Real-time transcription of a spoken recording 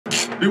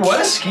Dude,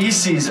 what a ski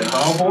season,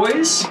 huh,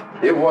 boys?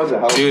 It was a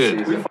hell of a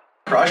season. We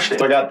crushed it.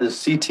 So I got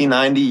this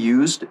CT90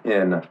 used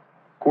in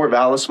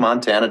Corvallis,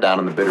 Montana, down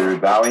in the Bitterroot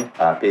Valley.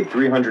 Paid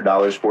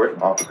 $300 for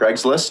it off of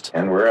Craigslist,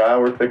 and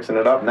we're fixing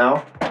it up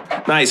now.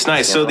 Nice,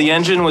 nice. So the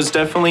engine was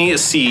definitely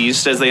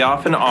seized, as they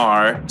often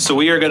are. So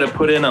we are going to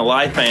put in a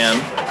Lifan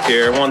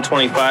here,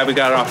 125. We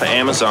got it off of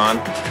Amazon.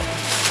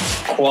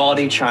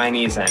 Quality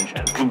Chinese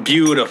engine.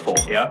 Beautiful.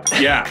 Yep.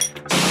 Yeah.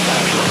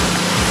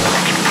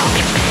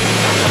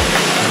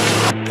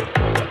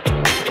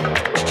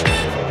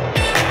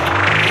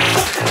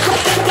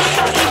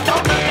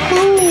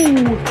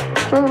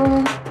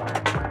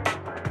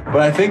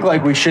 But I think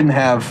like we shouldn't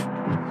have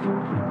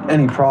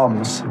any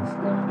problems.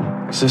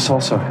 Because this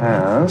also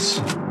has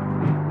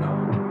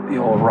the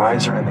old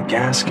riser and the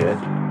gasket.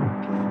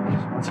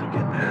 Once I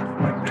get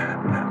that, like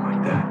that.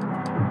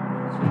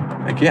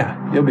 Like, yeah,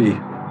 you'll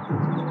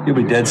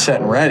be dead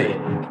set and ready.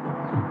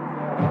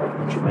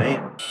 What you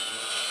mean?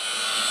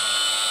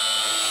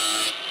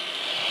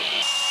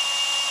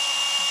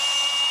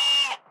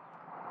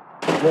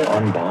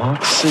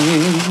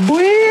 Unboxing. Boy,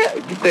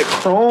 get that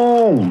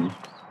chrome.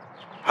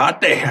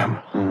 Hot damn.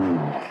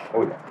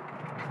 Oh, yeah.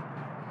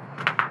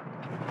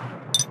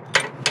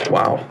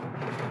 Wow.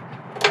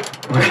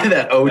 Look at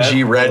that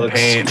OG red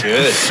paint.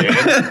 Good, dude.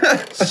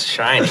 It's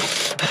shiny.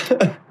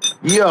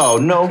 Yo,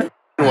 no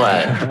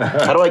way.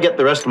 How do I get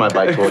the rest of my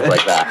bike to look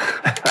like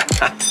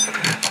that?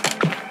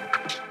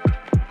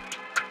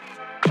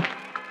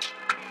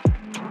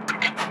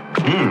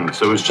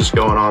 So it's just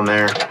going on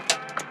there.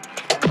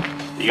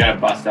 You gotta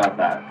bust out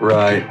that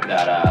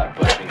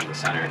bushing in the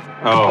center.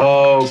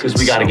 Oh, because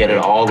we gotta get it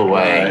all the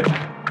way.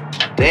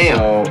 Right.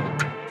 Damn. So,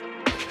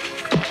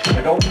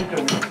 I don't think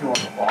there'll be two on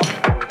the bottom.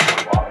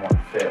 The bottom one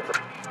fit.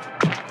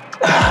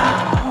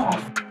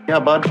 Yeah,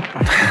 bud. Sorry,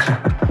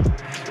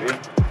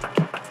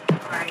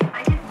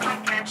 I didn't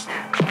quite catch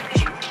that.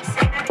 Could you please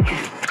say that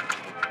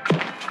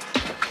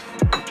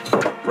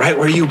again? Right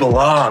where you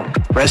belong.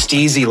 Rest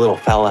easy, little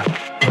fella.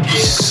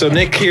 So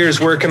Nick here is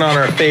working on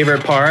our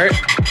favorite part.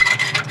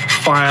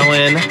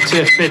 Filing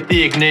to fit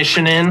the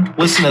ignition in.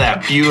 Listen to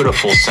that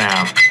beautiful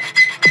sound.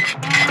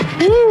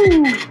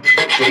 Woo!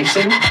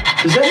 Jason,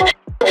 does that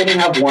only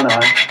have one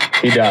eye?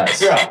 He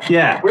does. Yeah.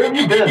 Yeah. Where have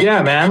you been?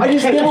 Yeah, man. I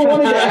just never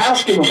wanted to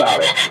ask him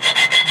about it.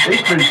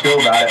 He's pretty cool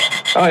about it.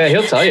 Oh yeah,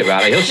 he'll tell you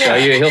about it. He'll show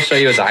you. He'll show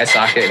you his eye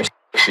socket. And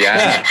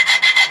yeah.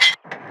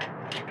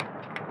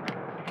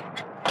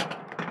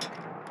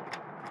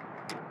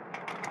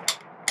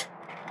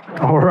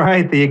 All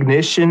right, the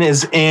ignition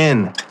is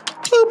in.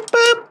 Boop,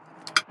 boop.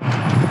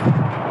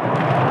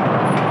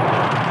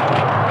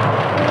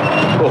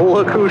 Oh,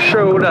 look who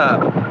showed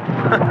up.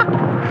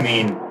 I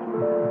mean,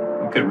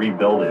 you could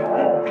rebuild it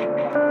all.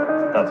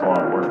 That's a lot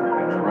of work.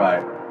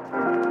 Right.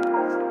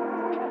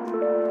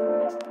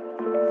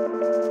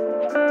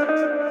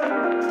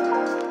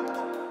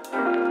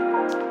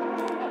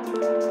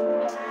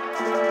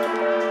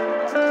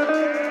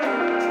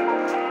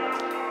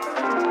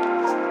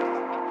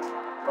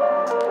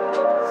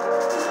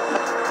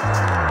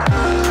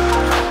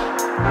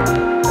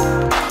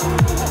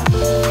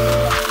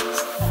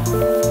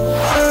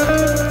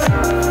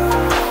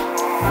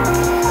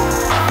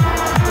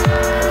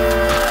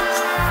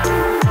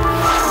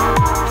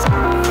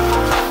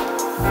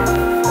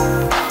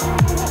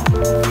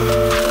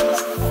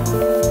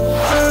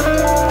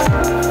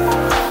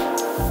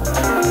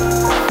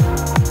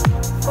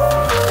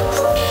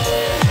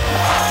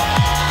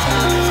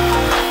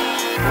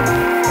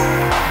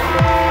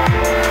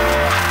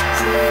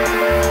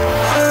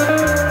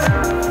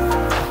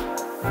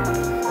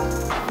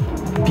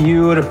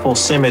 Beautiful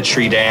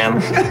symmetry, Dan.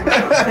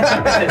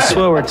 That's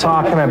what we're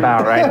talking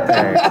about right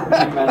there.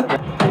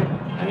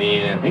 I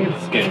mean, I think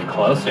it's getting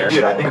closer.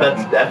 Dude, I think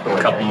that's definitely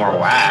a couple more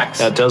whacks.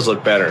 That does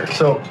look better.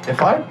 So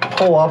if I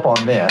pull up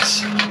on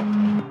this,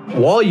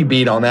 while you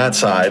beat on that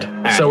side,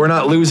 so we're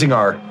not losing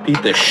our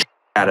Beat the shit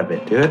out of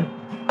it, dude.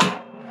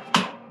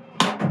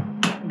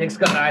 Nick's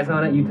got eyes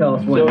on it. You tell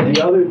us So when.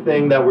 the other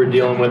thing that we're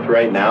dealing with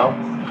right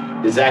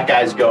now is that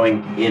guy's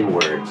going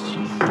inwards.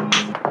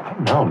 I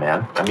don't know,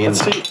 man. I mean,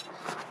 Let's see.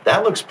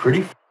 that looks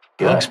pretty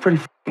good. It looks pretty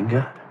fucking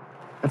good.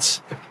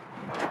 That's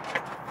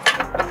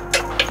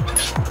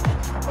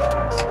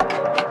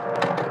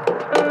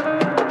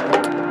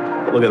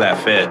Look at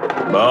that fit.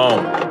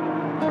 Boom.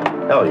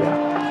 Hell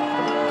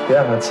yeah.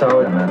 yeah. That's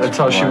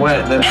how she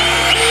went. And then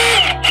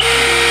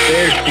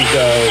There she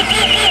goes.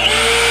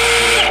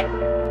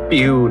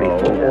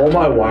 Beautiful. all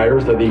my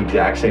wires are the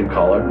exact same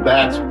color.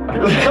 That's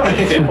what the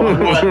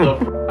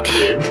f,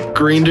 dude?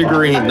 Green to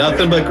green.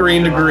 Nothing but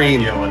green to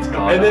green.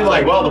 And then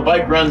like, well, the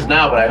bike runs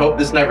now, but I hope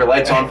this never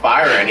lights on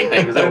fire or anything,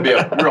 because that would be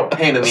a real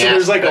pain in the So ass.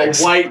 there's like to a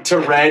fix. white to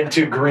red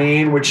to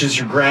green, which is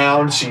your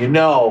ground, so you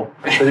know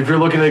that if you're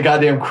looking at a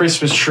goddamn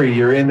Christmas tree,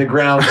 you're in the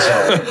ground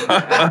zone.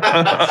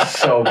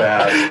 So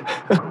bad.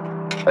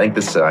 I think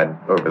this side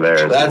over there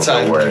is a That little bit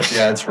side, worse.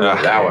 yeah, it's real.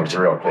 That one's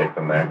real caked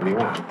in there.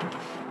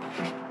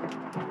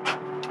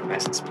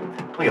 Nice and smooth.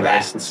 Look at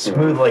that.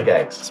 Smooth like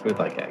eggs. Smooth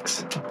like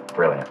eggs.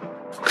 Brilliant.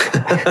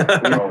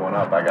 Roll one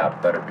up. I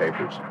got better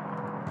papers.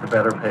 The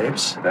better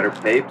papes. Better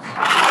papes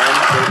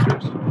and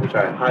filters, which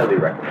I highly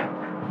recommend.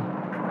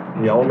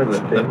 The element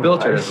of The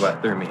filter is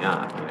what threw me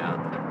off, you know.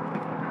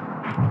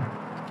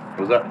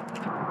 What's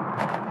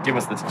that? Give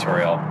us the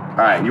tutorial. All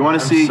right, you want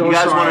to see? so You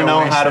guys sorry want to know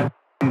I how to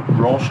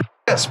roll?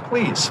 Yes,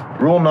 please.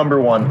 Rule number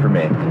 1 for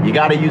me: you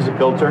got to use a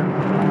filter.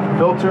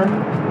 Filter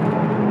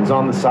is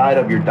on the side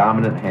of your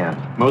dominant hand.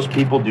 Most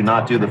people do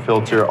not do the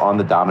filter on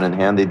the dominant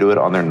hand; they do it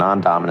on their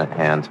non-dominant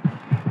hand,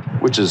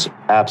 which is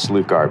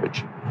absolute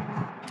garbage.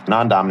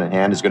 Non-dominant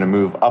hand is going to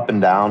move up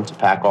and down to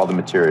pack all the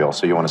material.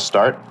 So you want to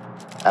start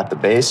at the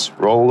base,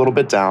 roll a little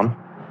bit down,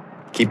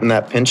 keeping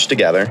that pinched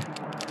together.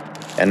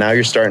 And now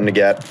you're starting to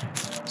get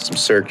some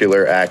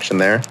circular action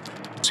there.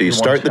 So you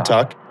start the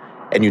tuck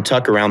and you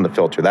tuck around the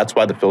filter. That's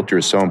why the filter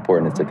is so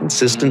important. It's a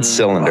consistent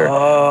cylinder.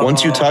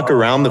 Once you tuck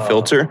around the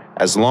filter,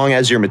 as long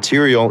as your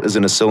material is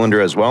in a cylinder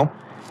as well,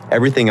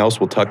 everything else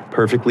will tuck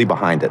perfectly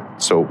behind it.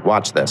 So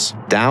watch this.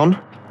 Down,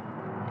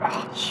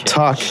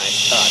 tuck.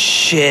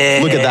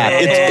 Shit. Look at that.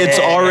 It's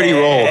already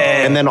rolled.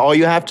 And then all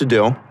you have to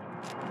do,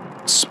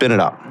 spin it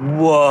up.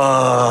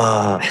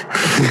 Whoa.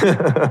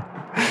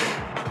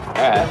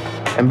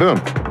 And boom.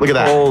 Look at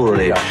that.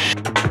 Holy.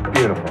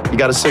 Beautiful. You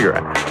got a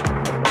cigarette.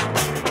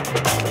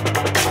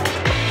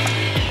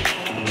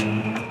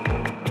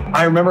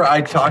 I remember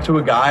I talked to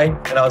a guy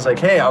and I was like,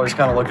 hey, I was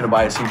kind of looking to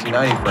buy a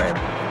CT90 frame.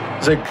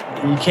 He's like,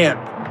 you can't,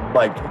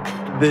 like,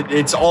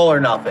 it's all or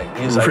nothing.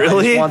 He's like, I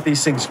Really? just want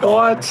these things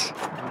gone. What?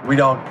 We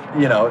don't,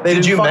 you know.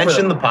 Did you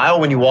mention the pile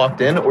when you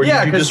walked in, or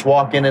did you just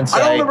walk in and say,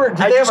 I don't remember,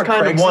 did they have a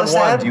kind of Craigslist want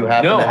one? ad? Do you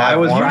happen No, to have I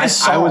was one?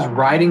 I was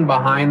riding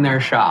behind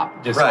their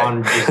shop, just Right.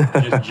 on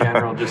just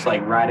general, just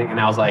like riding, and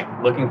I was like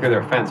looking through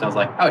their fence. And I was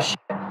like, oh shit,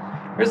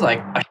 there's like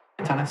a shit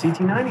ton of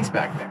CT90s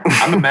back there.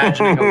 I'm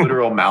imagining a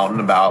literal mountain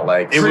about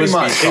like It was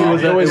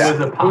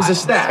a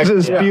stack.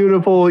 This Yeah.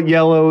 beautiful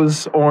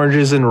yellows,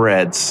 oranges, and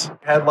reds.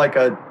 Had like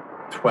a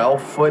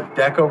 12-foot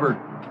deck over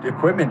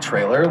equipment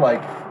trailer, like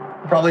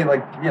probably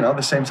like, you know,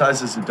 the same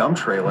size as a dump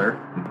trailer.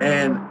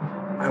 And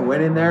I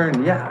went in there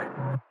and I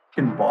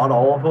fucking bought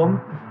all of them.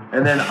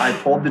 And then I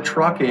pulled the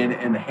truck in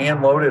and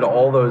hand loaded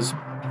all those.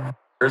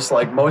 There's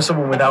like most of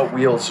them without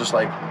wheels, just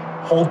like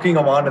hulking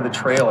them onto the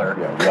trailer.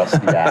 Yeah,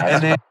 rusty ass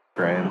And then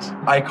frames.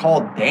 I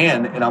called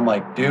Dan and I'm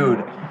like, dude,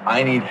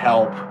 I need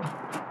help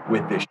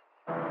with this.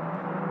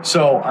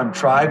 So I'm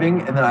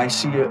driving and then I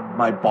see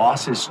my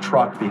boss's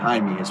truck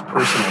behind me, his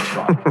personal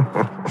truck.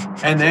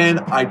 And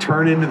then I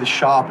turn into the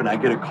shop and I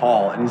get a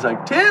call and he's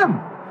like, Tim,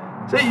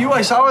 is that you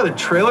I saw with a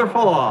trailer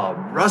full of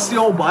rusty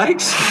old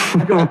bikes?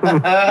 I go,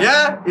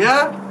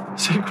 yeah.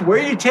 He's like, where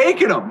are you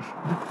taking them?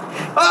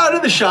 Oh, to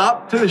the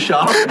shop.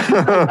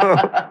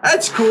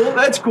 That's cool.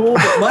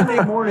 But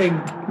Monday morning,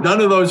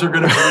 none of those are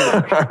going to be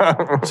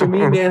there. So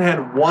me and Dan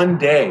had one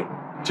day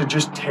to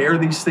just tear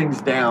these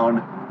things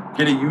down,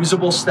 get a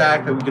usable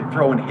stack that we could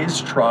throw in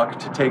his truck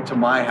to take to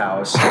my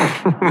house.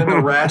 And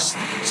the rest,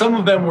 some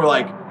of them were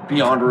like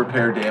beyond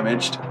repair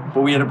damaged,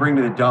 but we had to bring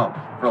to the dump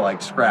for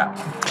like scrap.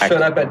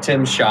 Showed up at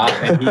Tim's shop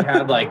and he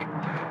had like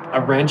a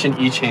wrench in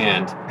each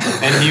hand,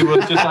 and he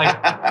was just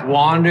like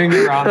wandering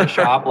around the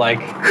shop like,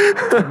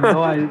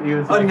 he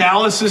was like,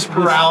 Analysis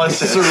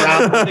paralysis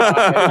around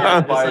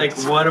just like,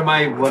 what am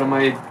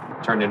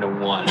I turned into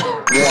one?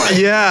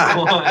 Yeah.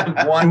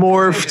 one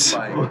Morphed.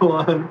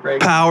 friggin' bike. One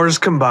Powers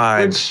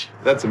combined.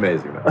 That's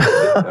amazing, though.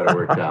 That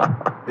worked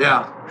out.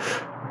 Yeah.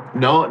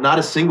 No, not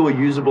a single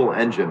usable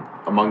engine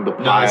among the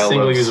pile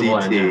single of usable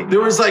CT. engine. There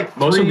was like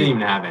Most of them three. didn't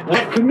even have it.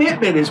 That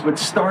commitment is what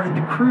started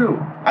the crew.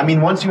 I mean,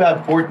 once you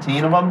have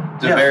 14 of them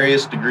to Yeah.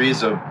 various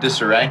degrees of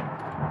disarray,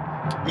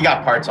 you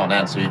got parts on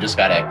end, so you just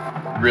gotta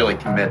really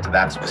commit to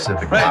that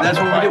specific Right, model that's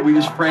of what we bike. did. We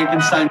just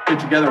Frankenstein put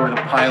together with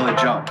a pile of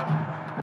junk.